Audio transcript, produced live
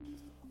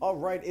All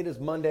right, it is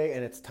Monday,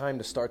 and it's time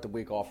to start the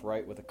week off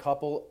right with a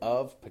couple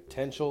of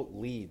potential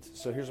leads.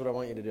 So here's what I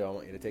want you to do. I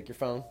want you to take your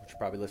phone, which you're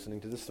probably listening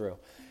to this through,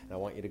 and I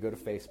want you to go to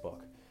Facebook.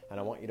 And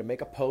I want you to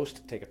make a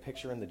post, take a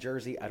picture in the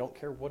jersey. I don't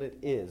care what it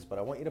is, but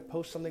I want you to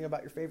post something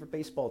about your favorite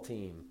baseball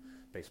team.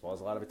 Baseball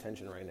has a lot of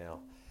attention right now.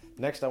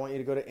 Next, I want you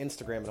to go to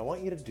Instagram, and I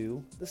want you to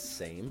do the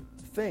same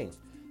thing.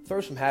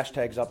 Throw some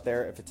hashtags up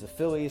there. If it's the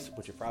Phillies,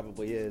 which it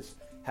probably is,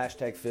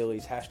 hashtag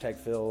Phillies, hashtag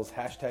Phils,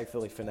 hashtag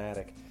Philly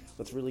Fanatic.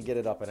 Let's really get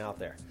it up and out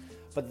there.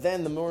 But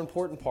then the more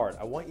important part,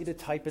 I want you to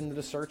type into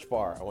the search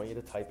bar. I want you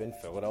to type in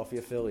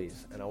Philadelphia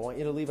Phillies. And I want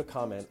you to leave a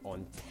comment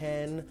on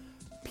 10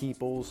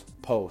 people's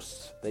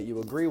posts that you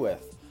agree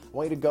with. I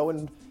want you to go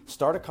and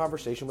start a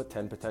conversation with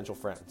 10 potential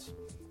friends.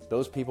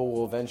 Those people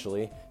will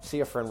eventually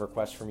see a friend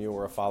request from you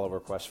or a follow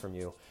request from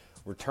you,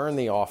 return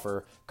the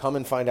offer, come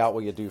and find out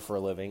what you do for a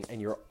living, and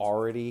you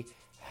already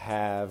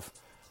have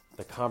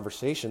the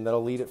conversation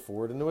that'll lead it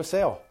forward into a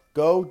sale.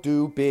 Go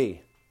do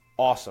be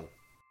awesome.